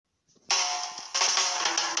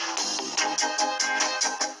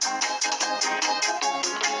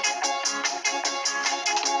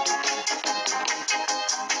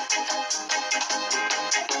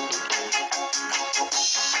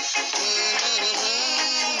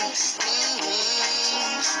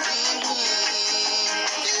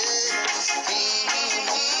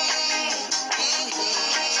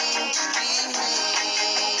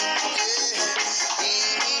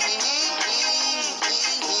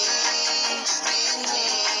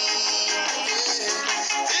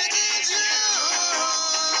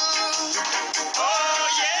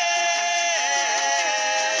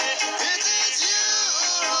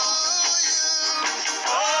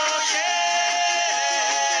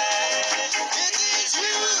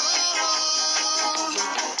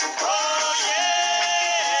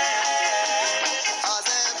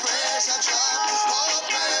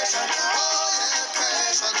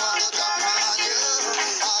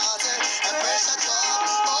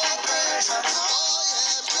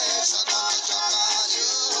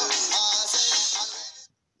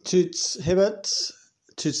Toots Hibbert,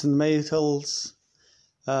 Toots and the Maytals,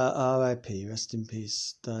 R.I.P., rest in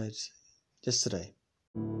peace, died yesterday.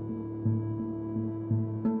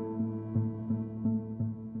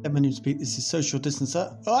 My name's Pete, this is Social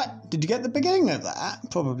Distancer. Alright, did you get the beginning of that?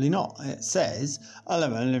 Probably not. It says, hello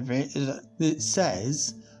my name's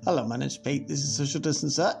Pete, this is Social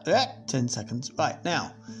Distancer. 10 seconds. Right,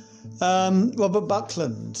 now, Robert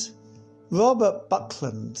Buckland. Robert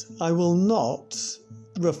Buckland, I will not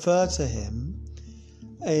refer to him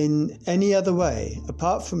in any other way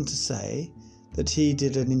apart from to say that he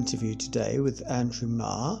did an interview today with Andrew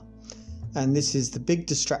Marr, and this is the big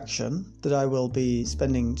distraction that I will be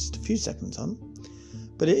spending just a few seconds on.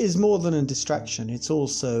 But it is more than a distraction, it's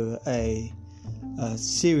also a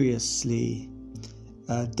seriously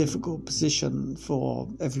difficult position for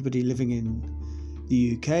everybody living in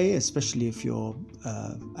the UK, especially if you're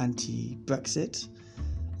anti-Brexit.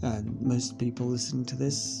 And most people listening to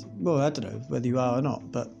this, well, I don't know whether you are or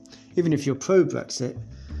not, but even if you're pro-Brexit,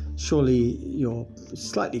 surely you're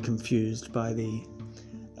slightly confused by the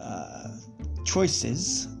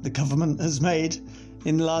choices the government has made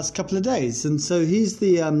in the last couple of days. And so he's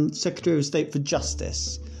the Secretary of State for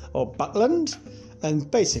Justice, or Buckland, and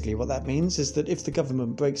basically what that means is that if the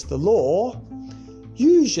government breaks the law,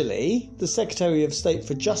 usually the Secretary of State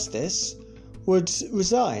for Justice would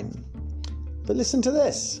resign. But listen to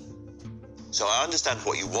this. So I understand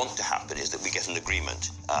what you want to happen is that we get an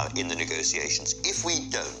agreement in the negotiations. If we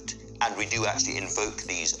don't, and we do actually invoke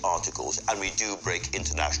these articles, and we do break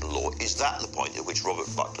international law, is that the point at which Robert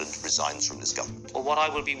Buckland resigns from this government? Well, what I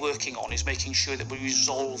will be working on is making sure that we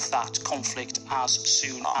resolve that conflict as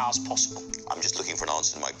soon as possible. I'm just looking for an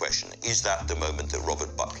answer to my question. Is that the moment that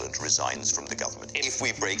Robert Buckland resigns from the government, if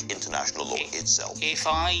we break international law itself? If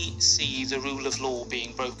I see the rule of law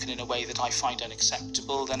being broken in a way that I find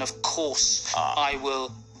unacceptable, then of course I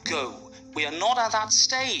will go. We are not at that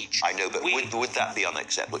stage. I know, but would that be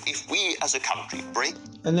unacceptable? If we as a country break...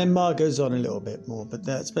 And then Marr goes on a little bit more, but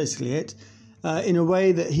that's basically it. In a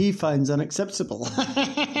way that he finds unacceptable.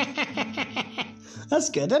 That's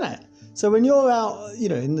good, isn't it? So when you're out,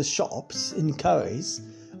 in the shops, in Currys,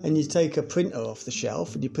 and you take a printer off the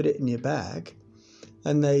shelf and you put it in your bag,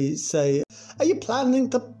 and they say, are you planning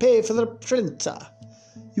to pay for the printer?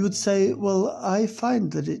 You would say, well, I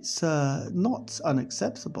find that it's not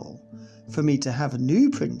unacceptable for me to have a new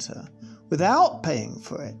printer without paying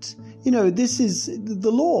for it. This is,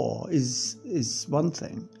 the law is one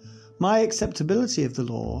thing. My acceptability of the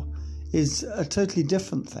law is a totally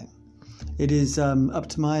different thing. It is up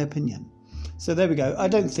to my opinion. So there we go. I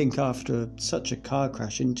don't think after such a car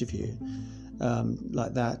crash interview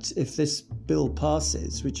like that, if this bill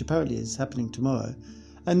passes, which apparently is happening tomorrow,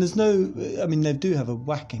 and they do have a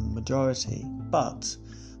whacking majority, but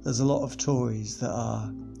there's a lot of Tories that are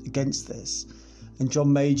against this. And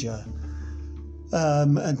John Major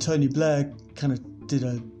and Tony Blair kind of did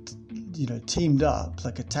teamed up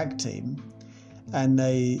like a tag team, and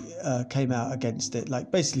they came out against it,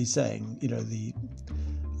 like basically saying,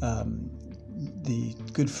 the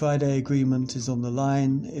Good Friday Agreement is on the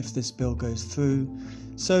line if this bill goes through.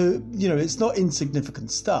 So, it's not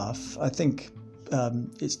insignificant stuff. I think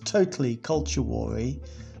it's totally culture war-y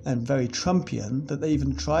and very Trumpian that they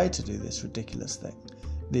even try to do this ridiculous thing,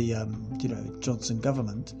 the Johnson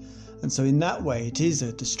government. And so in that way it is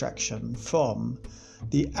a distraction from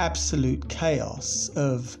the absolute chaos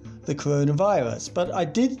of the coronavirus. But I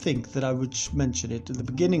did think that I would mention it at the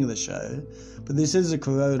beginning of the show, but this is a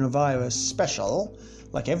coronavirus special,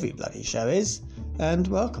 like every bloody show is, and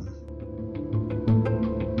welcome.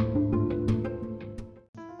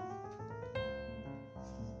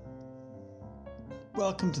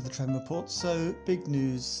 Welcome to the Trend Report. So, big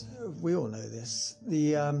news, we all know this.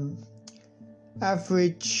 The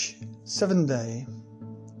average 7-day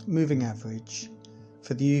moving average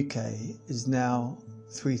for the UK is now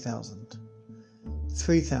 3,000.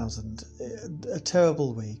 3,000. A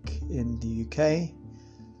terrible week in the UK.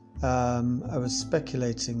 I was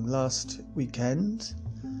speculating last weekend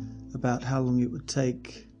about how long it would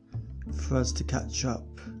take for us to catch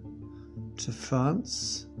up to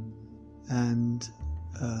France, and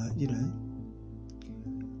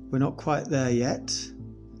we're not quite there yet,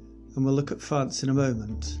 and we'll look at France in a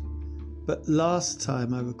moment. But last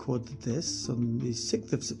time I recorded this on the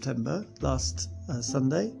 6th of September, last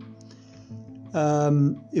Sunday,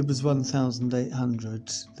 it was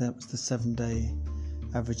 1,800. That was the 7-day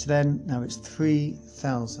average then. Now it's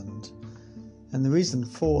 3,000. And the reason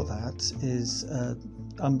for that is an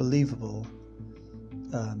unbelievable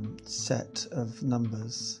set of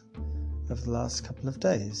numbers of the last couple of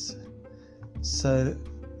days. So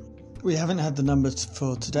we haven't had the numbers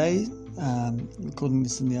for today, recording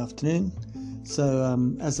this in the afternoon.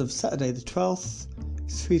 So as of Saturday the 12th,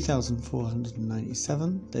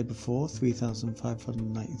 3,497. Day before,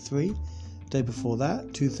 3,593. Day before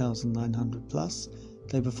that, 2,900 plus.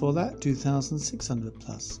 Day before that, 2,600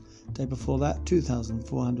 plus. Day before that,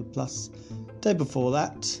 2,400 plus. Day before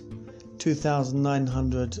that,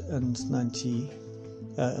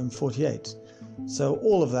 2,948. So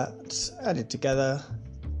all of that added together,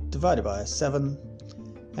 divided by 7,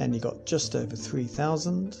 and you got just over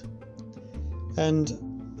 3,000. And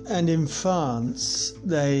in France,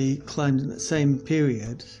 they climbed in the same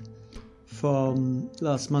period from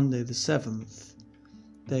last Monday the 7th.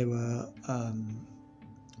 They were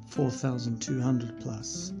 4,200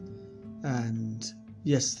 plus, and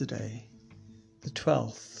yesterday, the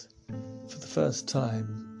 12th, for the first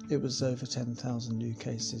time, it was over 10,000 new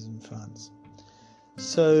cases in France.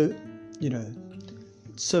 So,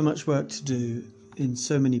 so much work to do in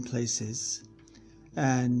so many places,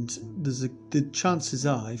 and the chances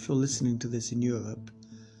are, if you're listening to this in Europe,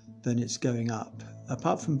 then it's going up,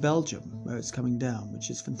 apart from Belgium, where it's coming down, which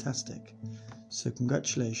is fantastic. So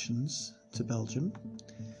congratulations to Belgium.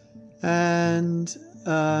 And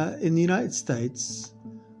in the United States,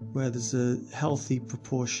 where there's a healthy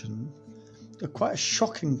proportion, quite a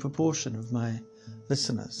shocking proportion of my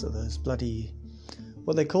listeners are those bloody,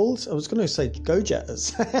 what are they called? I was going to say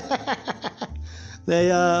go-jetters.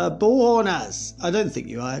 They are bullhorners. I don't think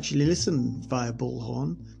you actually listen via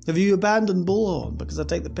bullhorn. Have you abandoned bullhorn? Because I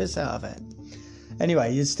take the piss out of it.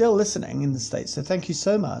 Anyway, you're still listening in the States, so thank you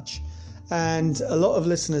so much. And a lot of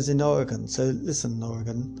listeners in Oregon. So listen,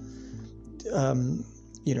 Oregon, I'm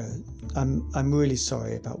really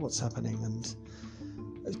sorry about what's happening, and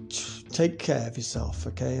take care of yourself,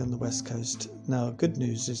 okay, on the West Coast. Now, good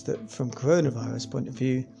news is that from coronavirus point of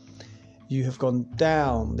view, you have gone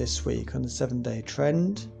down this week on a 7-day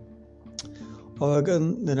trend.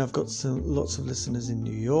 Oregon, then I've got lots of listeners in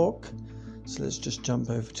New York. So let's just jump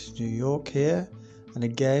over to New York here. And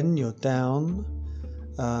again, you're down.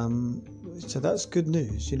 So that's good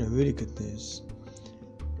news, really good news.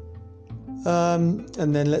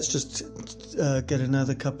 And then let's just get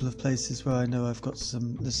another couple of places where I know I've got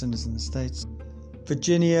some listeners in the States.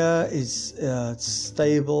 Virginia is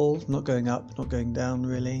stable, not going up, not going down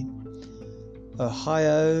really.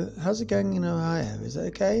 Ohio, how's it going in Ohio? Is it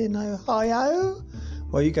okay in Ohio?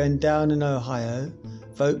 Well, you're going down in Ohio.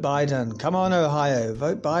 Vote Biden. Come on, Ohio.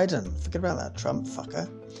 Vote Biden. Forget about that Trump fucker.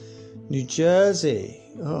 New Jersey.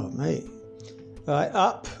 Oh, mate. Right,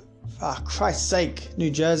 up. For Christ's sake. New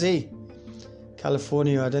Jersey.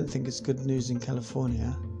 California. I don't think it's good news in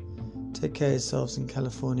California. Take care of yourselves in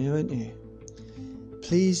California, won't you?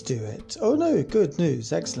 Please do it. Oh, no. Good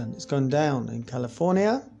news. Excellent. It's gone down in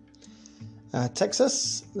California.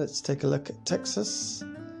 Texas. Let's take a look at Texas.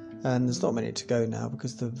 And there's not many to go now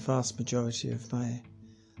because the vast majority of my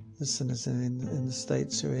listeners in the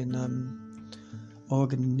States are in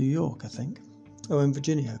Oregon and New York, I think. Oh, in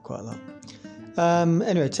Virginia, quite a lot.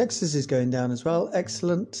 Anyway, Texas is going down as well.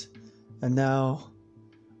 Excellent. And now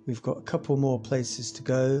we've got a couple more places to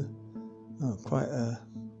go. Oh, quite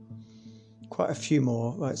a few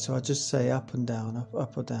more. Right, so I'll just say up and down,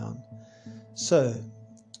 up or down. So,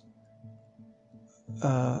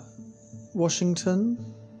 Washington.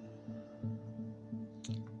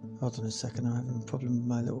 Hold on a second, I'm having a problem with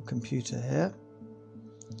my little computer here.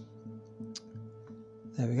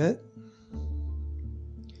 There we go.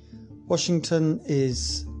 Washington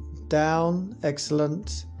is down,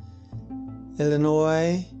 excellent.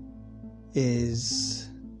 Illinois is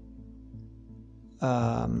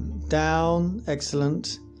down,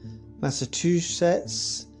 excellent.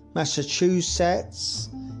 Massachusetts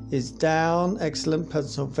is down, excellent.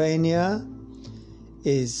 Pennsylvania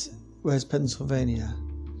is, where's Pennsylvania?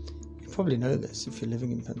 You probably know this if you're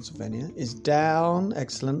living in Pennsylvania, is down,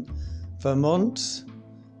 excellent. Vermont,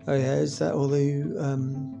 oh yeah, is that all the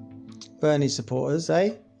Bernie supporters,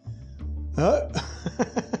 eh? Oh.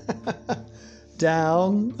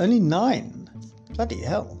 Down, only 9. Bloody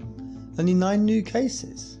hell. Only 9 new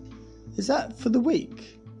cases. Is that for the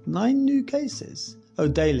week? 9 new cases? Oh,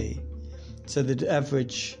 daily. So the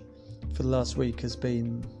average for the last week has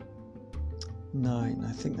been 9.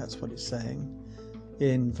 I think that's what it's saying.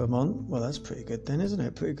 In Vermont. Well, that's pretty good then, isn't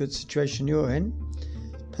it? Pretty good situation you're in.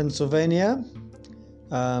 Pennsylvania.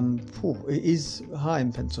 It is high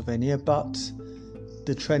in Pennsylvania, but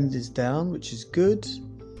the trend is down, which is good.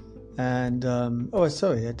 And,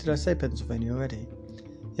 sorry, did I say Pennsylvania already?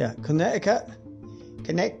 Yeah, Connecticut,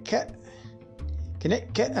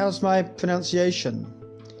 how's my pronunciation?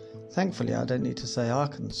 Thankfully, I don't need to say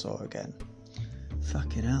Arkansas again.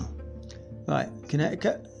 Fucking hell. Right,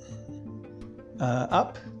 Connecticut.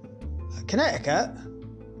 Up. Connecticut.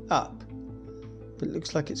 Up. But it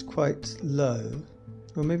looks like it's quite low.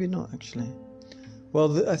 Or maybe not, actually.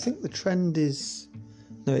 Well, I think the trend is...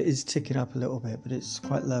 No, it is ticking up a little bit, but it's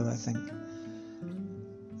quite low, I think.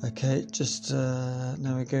 Okay, just...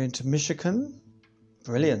 now we're going to Michigan.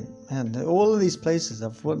 Brilliant. Man, all of these places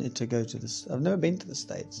I've wanted to go to. I've never been to the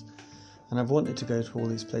States. And I've wanted to go to all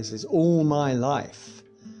these places all my life.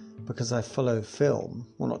 Because I follow film.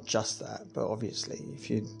 Well, not just that, but obviously,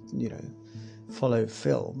 if you follow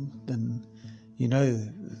film, then you know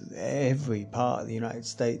every part of the United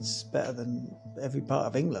States better than every part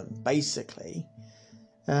of England, basically.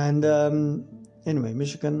 And anyway,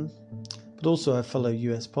 Michigan, but also I follow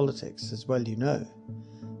US politics as well,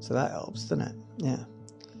 so that helps, doesn't it? Yeah.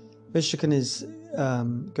 Michigan is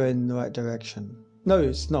going in the right direction. No,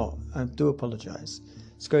 it's not. I do apologise.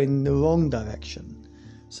 It's going in the wrong direction.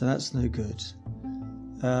 So that's no good.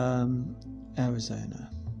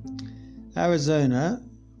 Arizona,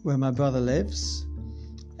 where my brother lives.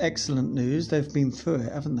 Excellent news. They've been through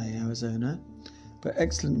it, haven't they, Arizona? But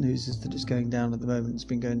excellent news is that it's going down at the moment. It's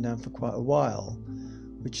been going down for quite a while,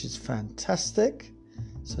 which is fantastic.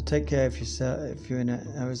 So take care of yourself if you're in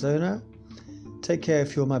Arizona. Take care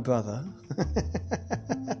if you're my brother.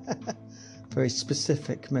 Very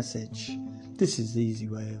specific message. This is the easy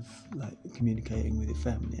way of communicating with your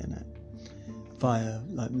family, isn't it? Via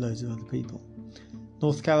loads of other people.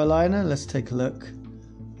 North Carolina, let's take a look.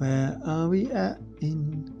 Where are we at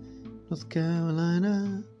in North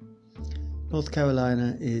Carolina? North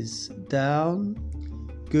Carolina is down.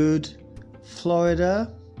 Good.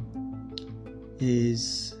 Florida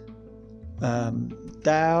is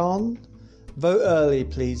down. Vote early,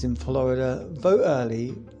 please, in Florida. Vote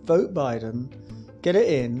early. Vote Biden. Get it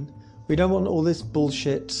in. We don't want all this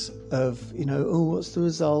bullshit of, what's the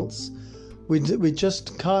results? We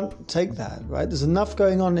just can't take that, right? There's enough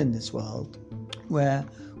going on in this world where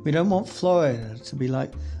we don't want Florida to be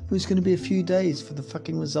like, it's going to be a few days for the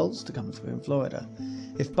fucking results to come through in Florida.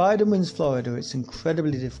 If Biden wins Florida, it's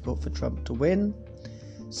incredibly difficult for Trump to win.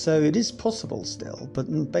 So it is possible still, but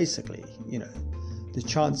basically, the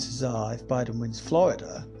chances are if Biden wins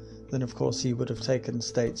Florida, then of course he would have taken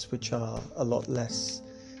states which are a lot less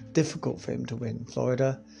difficult for him to win.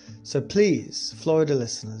 Florida. So please, Florida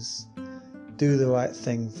listeners, do the right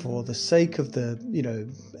thing for the sake of the,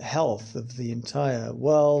 health of the entire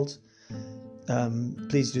world.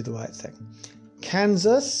 Please do the right thing.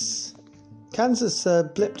 Kansas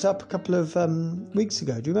blipped up a couple of weeks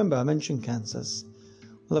ago. Do you remember I mentioned Kansas?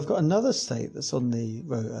 Well, I've got another state that's on the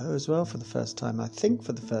rota as well for the first time. I think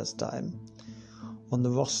for the first time on the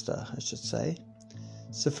roster, I should say.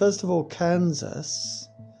 So first of all, Kansas,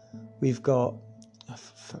 we've got... Oh,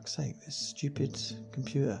 for fuck's sake, this stupid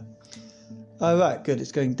computer. Oh, right, good.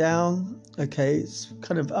 It's going down. Okay, it's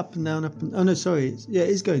kind of up and down, Oh, no, sorry. It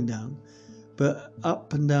is going down. But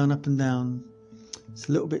up and down, up and down. It's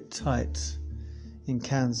a little bit tight in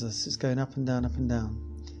Kansas. It's going up and down, up and down.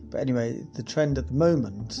 But anyway, the trend at the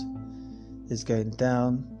moment is going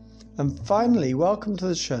down. And finally, welcome to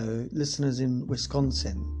the show, listeners in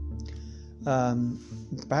Wisconsin.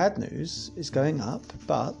 Bad news is going up,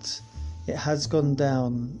 but it has gone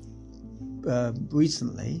down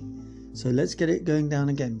recently. So let's get it going down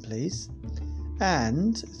again, please.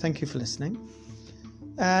 And thank you for listening.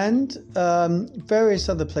 And various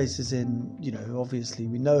other places in, obviously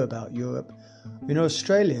we know about Europe. We know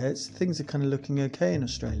Australia, things are kind of looking okay in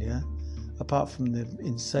Australia, apart from the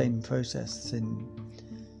insane protests in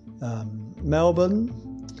Melbourne,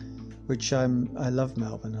 which I love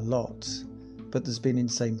Melbourne a lot, but there's been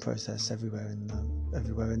insane protests everywhere in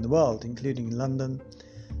the world, including London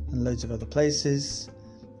and loads of other places.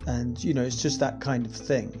 And, it's just that kind of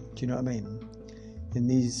thing. Do you know what I mean? In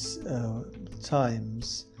these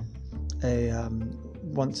times, a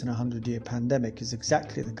once in 100-year pandemic is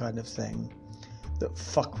exactly the kind of thing that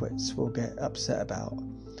fuckwits will get upset about.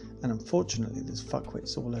 And unfortunately, there's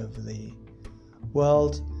fuckwits all over the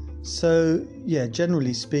world. So,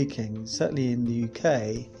 generally speaking, certainly in the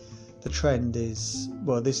UK, the trend is,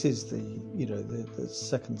 this is the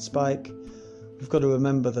second spike. We've got to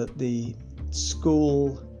remember that the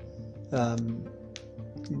school,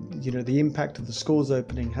 the impact of the schools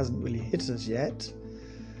opening hasn't really hit us yet.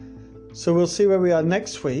 So we'll see where we are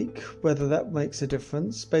next week, whether that makes a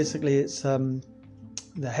difference. Basically, it's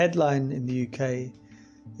the headline in the UK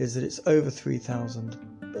is that it's over 3,000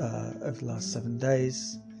 over the last 7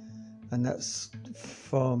 days, and that's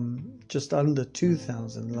from just under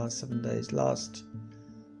 2,000 the last 7 days last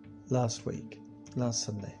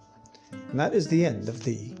Sunday. And that is the end of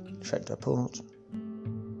the Trend Report.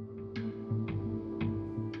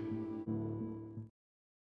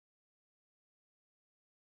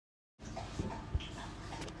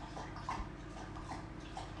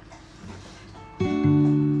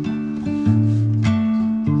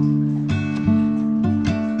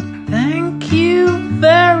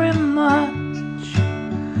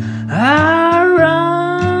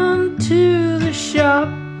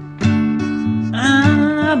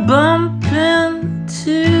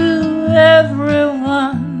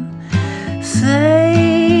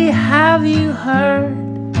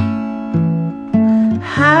 heard?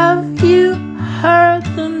 Have you heard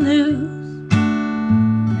the news?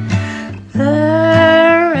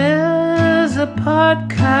 There is a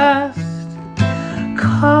podcast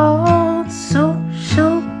called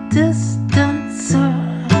Social Distancer.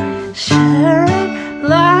 Share it,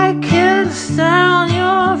 like it, tell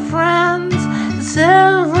your friends. It's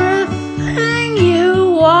everything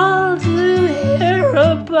you want to hear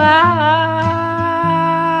about.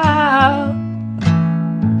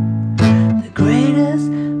 The greatest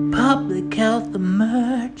public health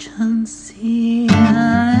emergency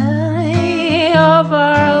of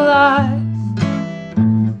our lives.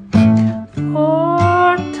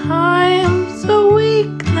 4 times a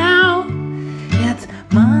week now. It's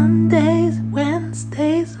Mondays,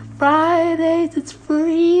 Wednesdays, Fridays. It's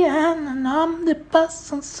free and an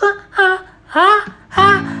omnibus on Sunday.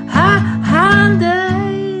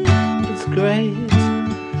 It's great,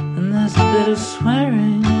 and there's a bit of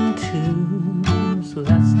swearing too, so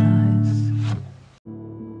that's nice.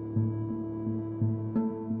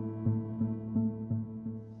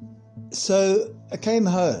 So I came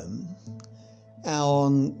home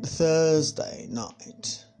on Thursday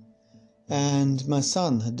night, and my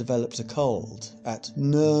son had developed a cold at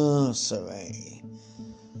nursery,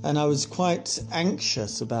 and I was quite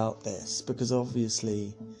anxious about this because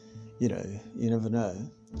obviously, you never know,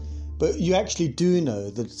 but you actually do know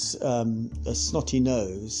that a snotty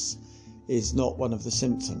nose is not one of the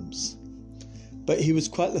symptoms. But he was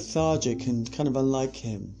quite lethargic and kind of unlike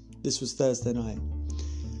him. This was Thursday night.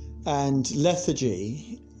 And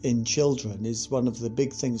lethargy in children is one of the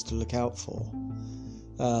big things to look out for.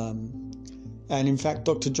 And in fact,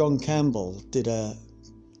 Dr. John Campbell did a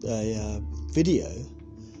video,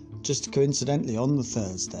 just coincidentally on the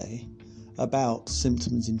Thursday, about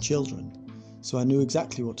symptoms in children. So I knew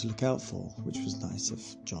exactly what to look out for, which was nice of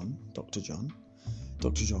Dr. John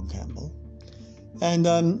Campbell. And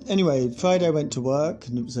anyway, Friday I went to work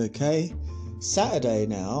and it was okay. Saturday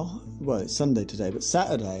now, well, it's Sunday today, but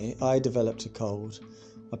Saturday I developed a cold.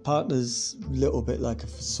 My partner's a little bit like a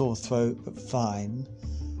sore throat, but fine.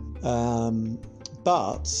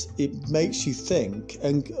 But it makes you think,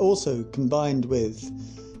 and also combined with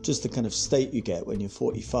just the kind of state you get when you're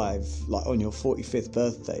 45, like on your 45th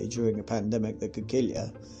birthday during a pandemic that could kill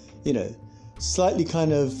you, slightly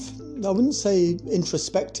kind of, I wouldn't say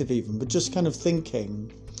introspective even, but just kind of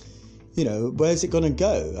thinking, where's it going to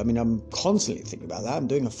go? I mean, I'm constantly thinking about that. I'm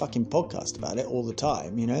doing a fucking podcast about it all the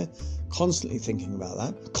time, constantly thinking about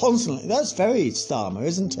that. Constantly. That's very Starmer,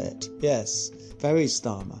 isn't it? Yes, very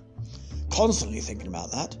Starmer. Constantly thinking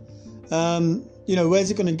about that.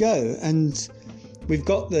 Where's it going to go? And we've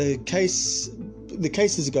got the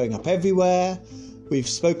cases are going up everywhere. We've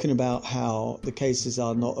spoken about how the cases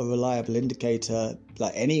are not a reliable indicator,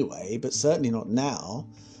 like anyway, but certainly not now,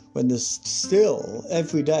 when there's still,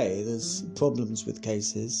 every day, there's problems with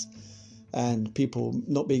cases and people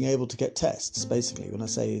not being able to get tests, basically. When I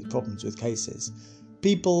say problems with cases,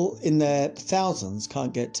 people in their thousands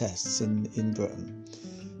can't get tests in Britain.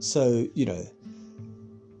 So,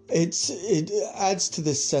 it adds to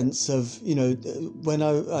this sense of, when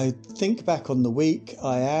I think back on the week,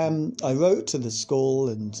 I wrote to the school,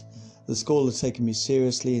 and the school has taken me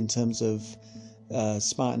seriously in terms of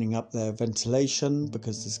smartening up their ventilation,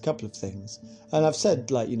 because there's a couple of things. And I've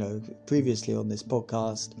said, previously on this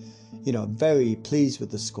podcast, I'm very pleased with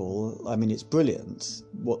the school. I mean, it's brilliant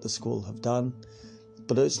what the school have done,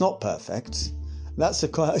 but it's not perfect. That's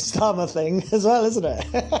quite a Starmer thing as well, isn't it?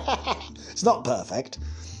 It's not perfect.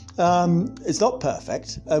 It's not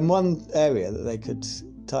perfect, and one area that they could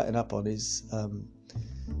tighten up on is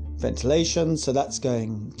ventilation. So that's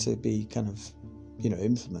going to be kind of,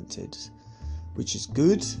 implemented, which is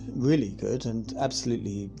good, really good, and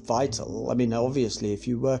absolutely vital. I mean, obviously, if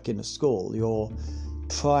you work in a school, your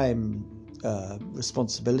prime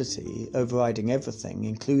responsibility, overriding everything,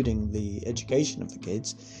 including the education of the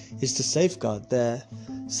kids, is to safeguard their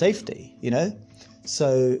safety,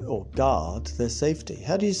 So, or guard their safety.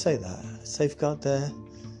 How do you say that? Safeguard their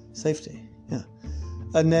safety. Yeah.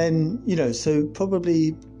 And then, so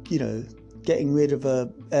probably, getting rid of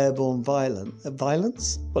a airborne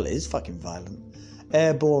violence. Well, it is fucking violent.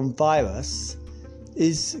 Airborne virus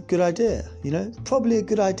is a good idea, probably a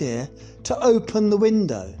good idea to open the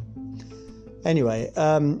window. Anyway,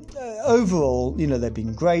 overall, they've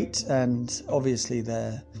been great, and obviously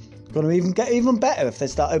they're going to get even better if they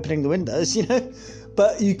start opening the windows,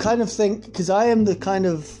 But you kind of think, because I am the kind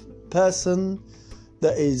of person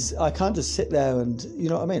that is, I can't just sit there and,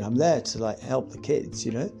 I'm there to help the kids,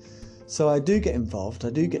 So I do get involved, I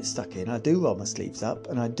do get stuck in, I do roll my sleeves up,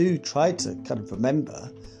 and I do try to kind of remember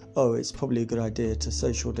oh, it's probably a good idea to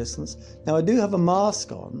social distance. Now, I do have a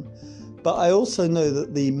mask on, but I also know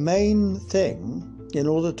that the main thing, in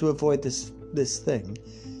order to avoid this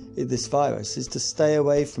virus, is to stay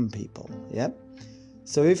away from people. Yeah.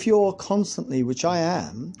 So if you're constantly, which I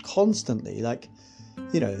am, constantly, like,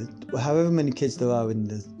 however many kids there are in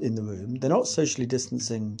the room, they're not socially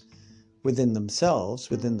distancing within themselves,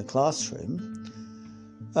 within the classroom.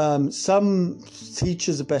 Some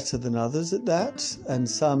teachers are better than others at that, and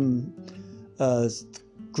some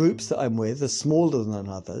groups that I'm with are smaller than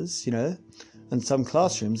others, and some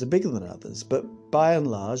classrooms are bigger than others. But by and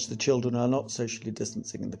large, the children are not socially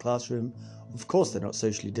distancing in the classroom. Of course, they're not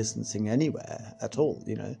socially distancing anywhere at all,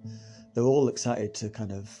 They're all excited to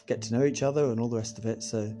kind of get to know each other and all the rest of it.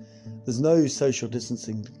 So there's no social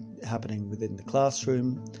distancing happening within the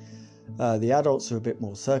classroom. The adults are a bit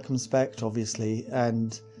more circumspect, obviously,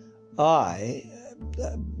 and I,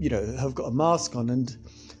 have got a mask on, and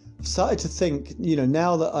I've started to think,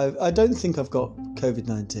 now that I don't think I've got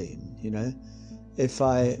COVID-19. If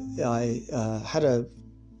I had a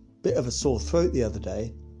bit of a sore throat the other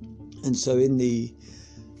day, and so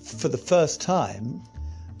for the first time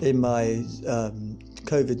in my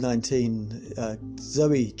COVID-19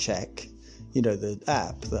 Zoe check, the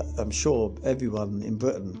app that I'm sure everyone in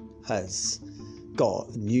Britain has got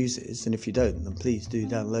and uses, and if you don't, then please do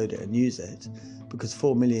download it and use it, because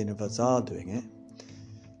 4 million of us are doing it.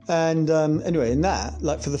 And anyway, in that,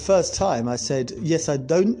 like, for the first time, I said, yes, I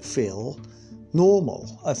don't feel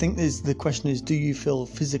normal. I think the question is, do you feel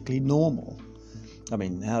physically normal? I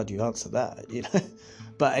mean, how do you answer that?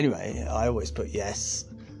 But anyway, I always put yes.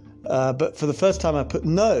 But for the first time, I put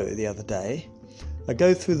no the other day. I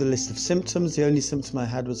go through the list of symptoms. The only symptom I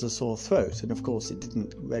had was a sore throat, and of course it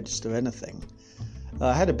didn't register anything.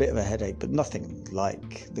 I had a bit of a headache, but nothing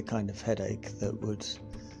like the kind of headache that would,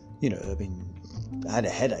 I had a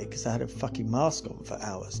headache because I had a fucking mask on for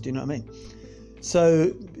hours. Do you know what I mean?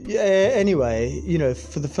 So, yeah, anyway,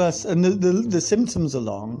 for the first, and the symptoms are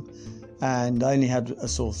long, and I only had a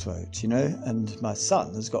sore throat, and my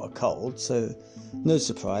son has got a cold, so no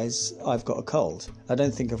surprise, I've got a cold. I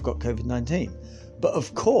don't think I've got COVID-19. But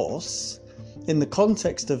of course, in the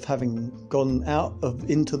context of having gone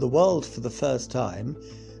into the world for the first time,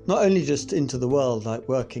 not only just into the world like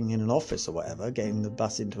working in an office or whatever, getting the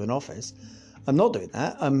bus into an office, I'm not doing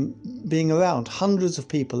that. I'm being around hundreds of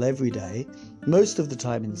people every day, most of the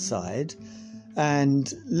time inside,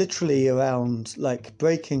 and literally around, like,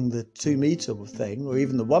 breaking the 2 meter thing or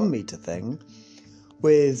even the 1 meter thing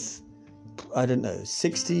with, I don't know,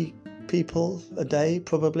 60 people a day,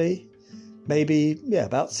 probably. Maybe,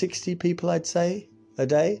 about 60 people, I'd say, a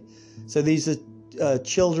day. So these are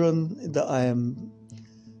children that I am,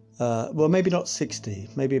 maybe not 60,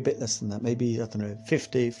 maybe a bit less than that. Maybe, I don't know,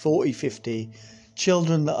 50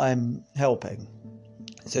 children that I'm helping.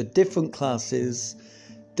 So different classes,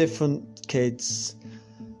 different kids.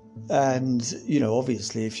 And,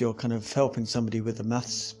 obviously, if you're kind of helping somebody with a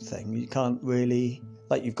maths thing, you can't really,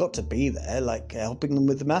 you've got to be there, helping them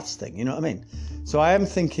with the maths thing, you know what I mean? So I am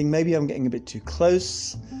thinking maybe I'm getting a bit too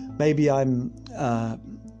close. Maybe I'm,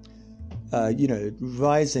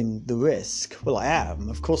 rising the risk. Well, I am.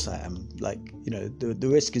 Of course I am. The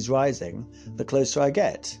risk is rising the closer I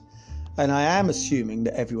get. And I am assuming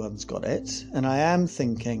that everyone's got it. And I am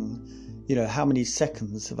thinking, how many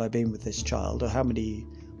seconds have I been with this child, or how many,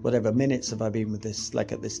 whatever, minutes have I been with this,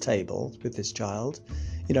 at this table with this child?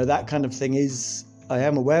 That kind of thing is, I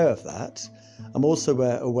am aware of that. I'm also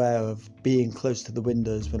aware of being close to the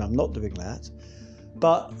windows when I'm not doing that.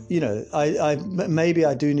 But, maybe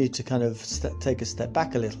I do need to kind of take a step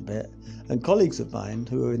back a little bit. And colleagues of mine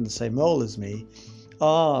who are in the same role as me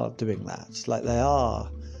are doing that. They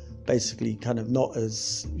are basically kind of not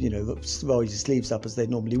as, roll your sleeves up as they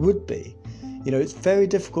normally would be. It's very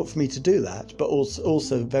difficult for me to do that, but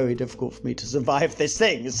also very difficult for me to survive this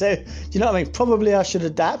thing. So, you know what I mean? Probably I should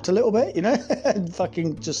adapt a little bit, and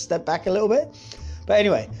fucking just step back a little bit. But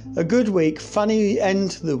anyway, a good week, funny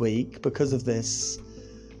end to the week because of this,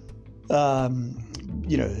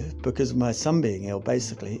 because of my son being ill,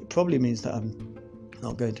 basically. It probably means that I'm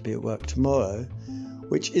not going to be at work tomorrow,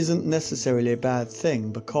 which isn't necessarily a bad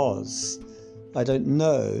thing, because I don't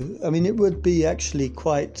know. I mean, it would be actually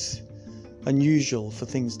quite unusual for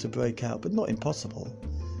things to break out, but not impossible,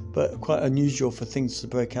 but quite unusual for things to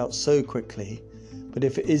break out so quickly. But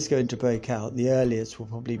if it is going to break out, the earliest will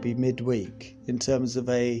probably be midweek in terms of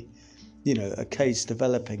a case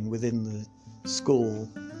developing within the school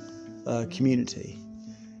community,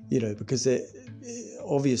 because it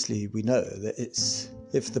obviously we know that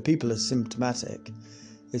if the people are symptomatic,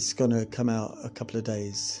 it's going to come out a couple of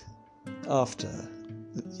days after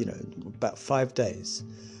about 5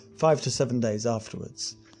 to 7 days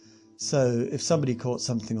afterwards. So if somebody caught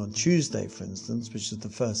something on Tuesday, for instance, which is the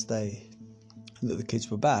first day that the kids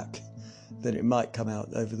were back, then it might come out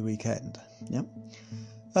over the weekend. Yeah.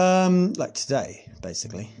 Like today,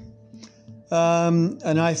 basically.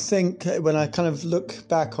 And I think when I kind of look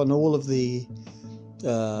back on all of the,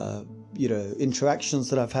 interactions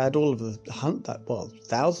that I've had, all of the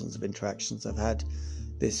thousands of interactions I've had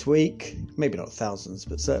this week, maybe not thousands,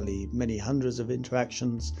 but certainly many hundreds of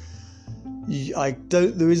interactions.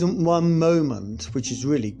 There isn't one moment, which is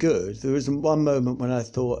really good. There isn't one moment when I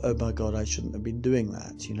thought, oh my God, I shouldn't have been doing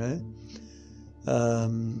that,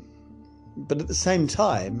 But at the same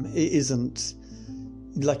time, it isn't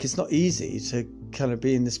like, it's not easy to kind of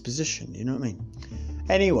be in this position, you know what I mean?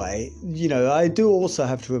 Anyway, I do also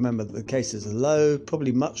have to remember that the cases are low,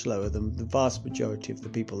 probably much lower than the vast majority of the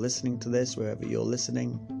people listening to this, wherever you're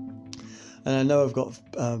listening. And I know I've got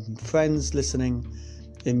friends listening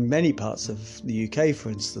in many parts of the UK, for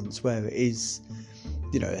instance, where it is,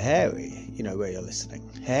 hairy, where you're listening.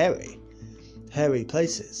 Hairy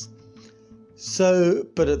places. So,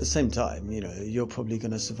 but at the same time, you're probably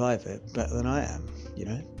going to survive it better than I am,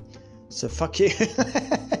 So fuck you.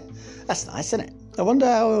 That's nice, isn't it? I wonder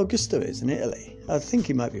how Augusto is in Italy. I think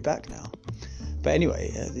he might be back now. But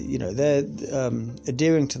anyway, they're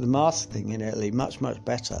adhering to the mask thing in Italy much, much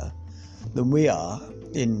better than we are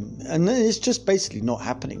and it's just basically not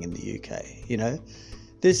happening in the UK,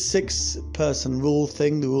 This 6-person rule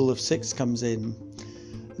thing, the rule of 6, comes in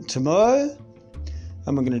tomorrow,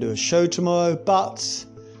 and we're going to do a show tomorrow, but,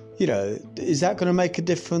 is that going to make a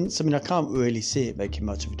difference? I mean, I can't really see it making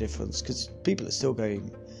much of a difference because people are still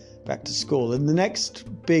going back to school, and the next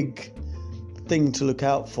big thing to look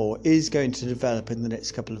out for is going to develop in the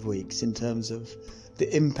next couple of weeks in terms of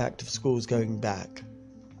the impact of schools going back,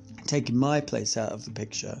 taking my place out of the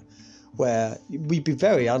picture, where we'd be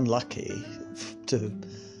very unlucky to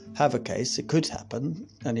have a case. It could happen,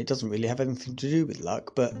 and it doesn't really have anything to do with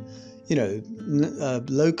luck, but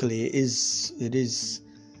locally it is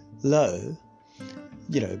low,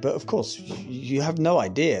 but of course you have no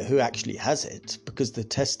idea who actually has it because the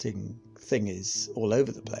testing thing is all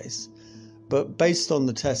over the place. But based on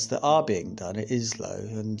the tests that are being done, it is low,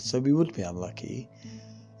 and so we would be unlucky.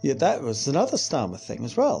 Yeah, that was another Starmer thing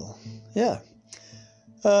as well. Yeah.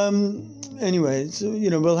 Anyway, so,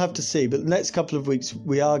 we'll have to see. But the next couple of weeks,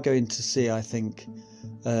 we are going to see, I think,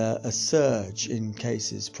 a surge in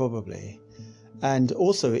cases, probably. And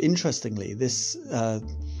also, interestingly, this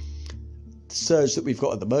surge that we've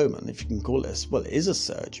got at the moment, if you can call it, it is a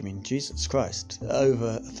surge. I mean, Jesus Christ,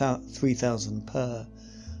 over 3,000 per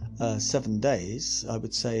 7 days, I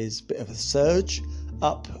would say, is a bit of a surge,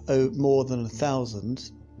 up more than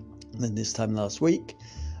 1,000 than this time last week,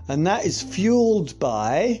 and that is fueled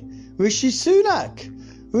by Rishi Sunak,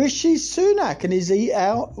 and his Eat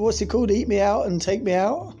Out, what's it called, Eat Me Out and Take Me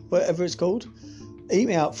Out, whatever it's called, Eat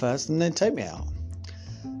Me Out first and then Take Me Out,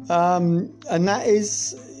 and that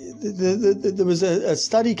is, there was a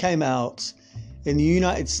study came out in the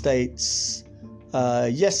United States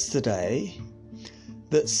yesterday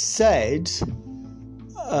that said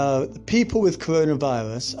people with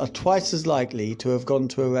coronavirus are twice as likely to have gone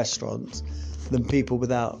to a restaurant than people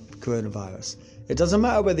without coronavirus. It doesn't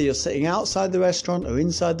matter whether you're sitting outside the restaurant or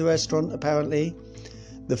inside the restaurant, apparently.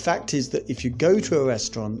 The fact is that if you go to a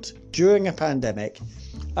restaurant during a pandemic,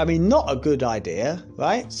 I mean, not a good idea,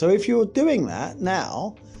 right? So if you're doing that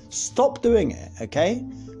now, stop doing it, okay?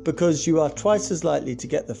 Because you are twice as likely to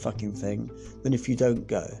get the fucking thing than if you don't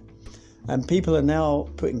go. And people are now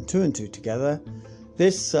putting 2 and 2 together.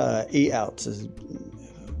 This Eat Out,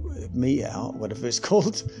 Meat Out, whatever it's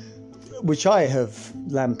called, which I have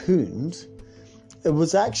lampooned, it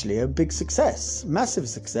was actually a big success, massive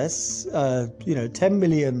success. 10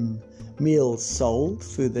 million meals sold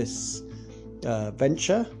through this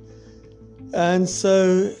venture. And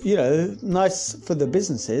so, nice for the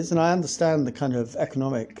businesses. And I understand the kind of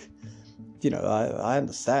economic, I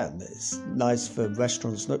understand that it's nice for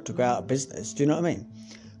restaurants not to go out of business. Do you know what I mean?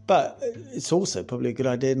 But it's also probably a good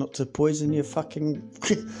idea not to poison your fucking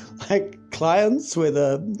clients with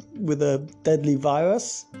a deadly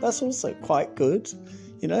virus. That's also quite good,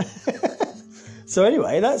 So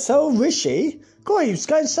anyway, that's how Rishi. God, he was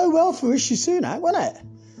going so well for Rishi Sunak, wasn't it?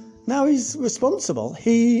 Now he's responsible.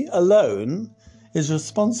 He alone is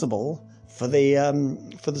responsible for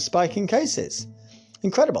the spike in cases.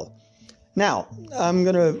 Incredible. Now, I'm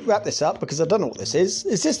going to wrap this up because I don't know what this is.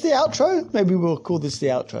 Is this the outro? Maybe we'll call this the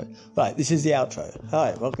outro. Right, this is the outro.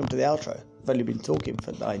 Hi, welcome to the outro. I've only been talking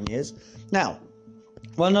for 9 years. Now,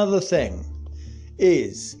 one other thing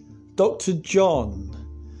is Dr. John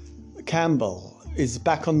Campbell is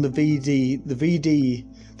back on the vitamin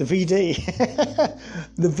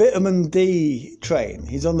D train.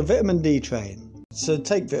 He's on the vitamin D train. So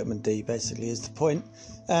take vitamin D, basically, is the point.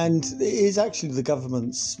 And it is actually the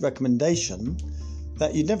government's recommendation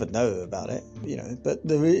that you never know about it, but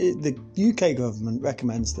the UK government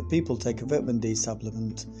recommends that people take a vitamin D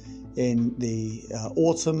supplement in the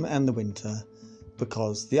autumn and the winter,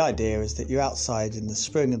 because the idea is that you're outside in the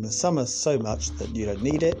spring and the summer so much that you don't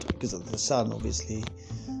need it, because of the sun obviously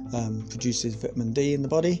produces vitamin D in the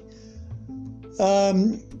body.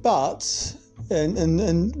 But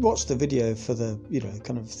watch the video for the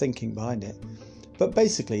kind of thinking behind it. But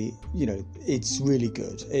basically, it's really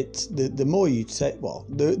good. The more you take,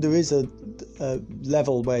 there is a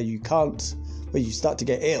level where you start to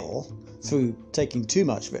get ill through taking too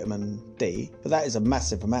much vitamin D, but that is a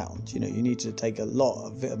massive amount. You need to take a lot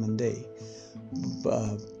of vitamin D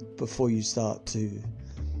before you start to,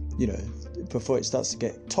 before it starts to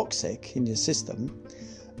get toxic in your system.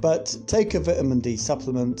 But take a vitamin D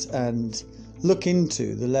supplement and look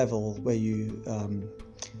into the level where you,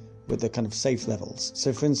 with the kind of safe levels.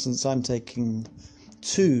 So for instance, I'm taking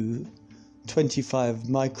 2 25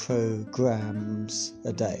 micrograms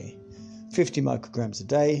a day, 50 micrograms a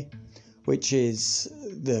day, which is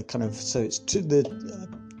the kind of, so it's the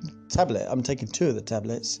tablet. I'm taking 2 of the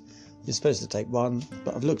tablets. You're supposed to take 1,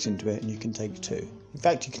 but I've looked into it and you can take 2. In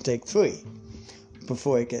fact, you can take 3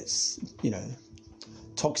 before it gets,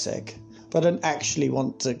 toxic. But I don't actually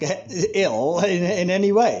want to get ill in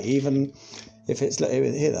any way, even if it's like,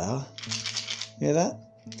 here they are. Hear that?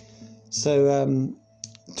 So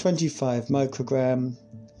 25 microgram,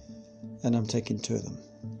 and I'm taking 2 of them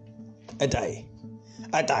a day.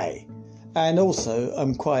 And also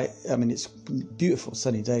it's a beautiful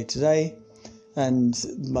sunny day today, and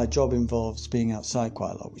my job involves being outside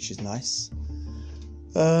quite a lot, which is nice.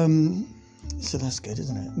 So that's good,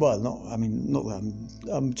 isn't it? Well, not that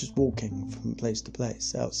I'm just walking from place to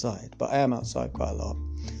place outside, but I am outside quite a lot.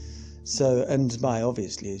 So, and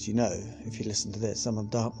obviously, as you know, if you listen to this, I'm on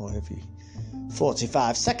Dartmoor every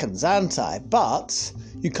 45 seconds, aren't I? But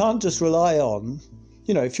you can't just rely on,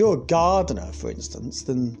 if you're a gardener, for instance,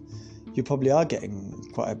 then you probably are getting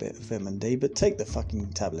quite a bit of vitamin D, but take the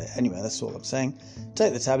fucking tablet. Anyway, that's all I'm saying.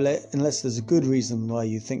 Take the tablet, unless there's a good reason why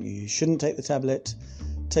you think you shouldn't take the tablet.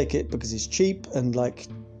 Take it because it's cheap, and like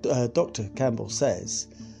Dr. Campbell says,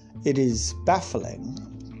 it is baffling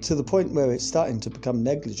to the point where it's starting to become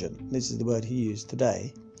negligent. This is the word he used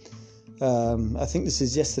today. I think this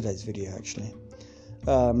is yesterday's video, actually.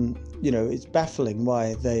 It's baffling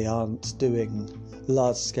why they aren't doing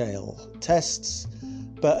large-scale tests.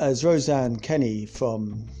 But as Roseanne Kenny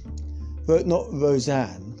not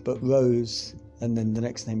Roseanne, but Rose, and then the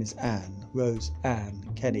next name is Anne,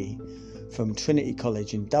 Roseanne Kenny from Trinity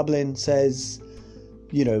College in Dublin says,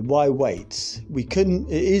 why wait? It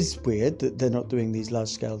is weird that they're not doing these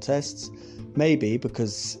large-scale tests. Maybe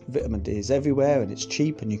because vitamin D is everywhere and it's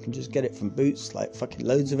cheap and you can just get it from Boots, like fucking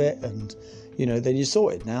loads of it, and, then you're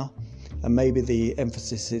sorted now. And maybe the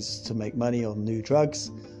emphasis is to make money on new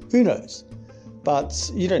drugs. Who knows?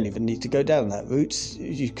 But you don't even need to go down that route.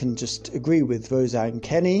 You can just agree with Roseanne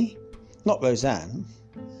Kenny, not Roseanne,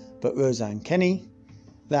 but Roseanne Kenny,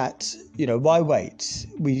 that, why wait?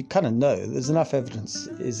 We kind of know there's enough evidence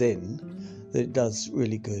is in that it does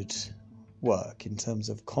really good work in terms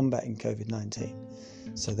of combating COVID-19.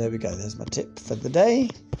 So there we go. There's my tip for the day.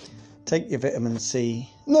 Take your vitamin C.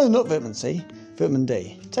 No, not vitamin C. Vitamin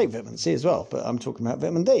D. Take vitamin C as well, but I'm talking about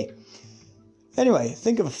vitamin D. Anyway,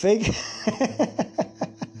 think of a fig.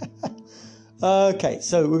 Okay,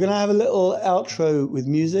 so we're going to have a little outro with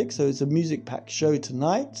music. So it's a music pack show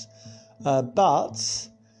tonight. But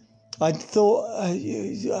I thought I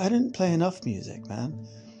didn't play enough music, man.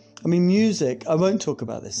 Music, I won't talk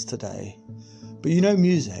about this today. But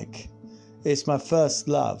music, it's my first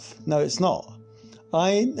love. No, it's not.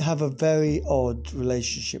 I have a very odd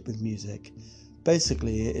relationship with music.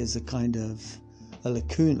 Basically, it is a kind of a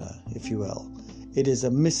lacuna, if you will. It is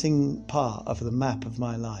a missing part of the map of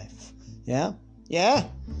my life. Yeah?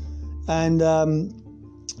 And, man,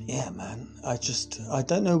 I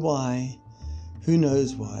don't know why. Who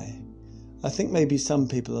knows why? I think maybe some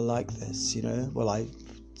people are like this,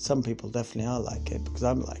 some people definitely are like it because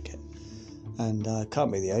I'm like it. And I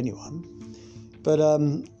can't be the only one. But,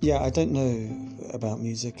 I don't know about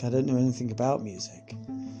music. I don't know anything about music.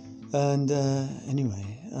 And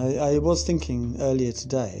anyway, I was thinking earlier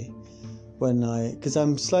today because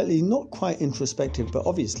I'm slightly not quite introspective, but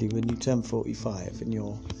obviously when you turn 45 and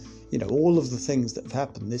you're, all of the things that have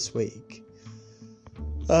happened this week,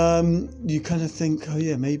 you kind of think, oh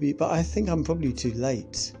yeah, maybe, but I think I'm probably too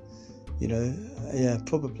late You know, yeah,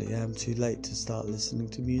 probably I'm too late to start listening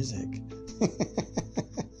to music.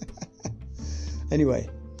 Anyway,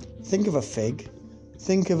 think of a fig,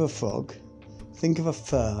 think of a frog, think of a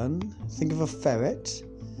fern, think of a ferret,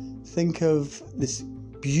 think of this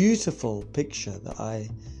beautiful picture that I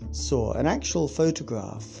saw, an actual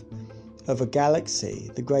photograph of a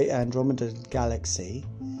galaxy, the Great Andromeda Galaxy,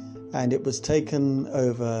 and it was taken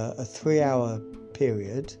over a 3-hour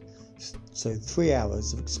period, so 3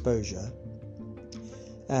 hours of exposure,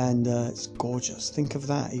 and it's gorgeous. Think of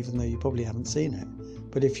that, even though you probably haven't seen it.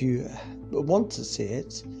 But if you want to see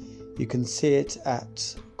it, you can see it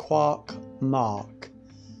at Quark Mark.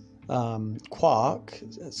 Quark,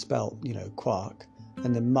 spelt, quark,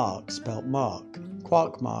 and then Mark, spelt Mark.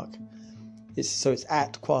 Quark Mark. It's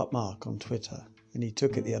at Quark Mark on Twitter. And he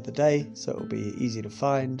took it the other day, so it'll be easy to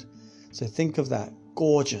find. So think of that.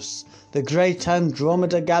 Gorgeous. The Great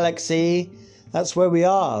Andromeda Galaxy. That's where we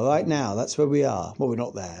are right now. That's where we are. Well, we're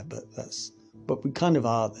not there, but we kind of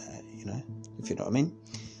are there, if you know what I mean.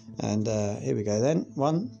 And here we go then.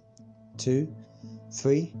 1, 2,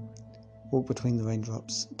 3. Walk between the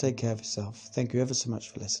raindrops. Take care of yourself. Thank you ever so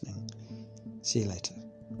much for listening. See you later.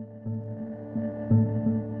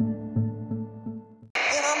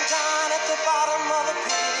 Then I'm down at the bottom of the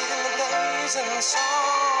pit in the blazing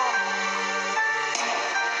sun,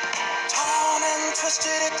 torn and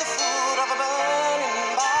twisted at the foot of a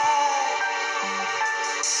burning bark.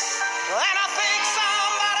 And I think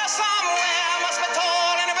somebody somewhere must be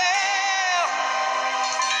tolling a bell.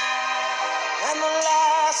 And the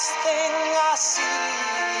last thing I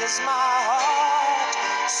see is my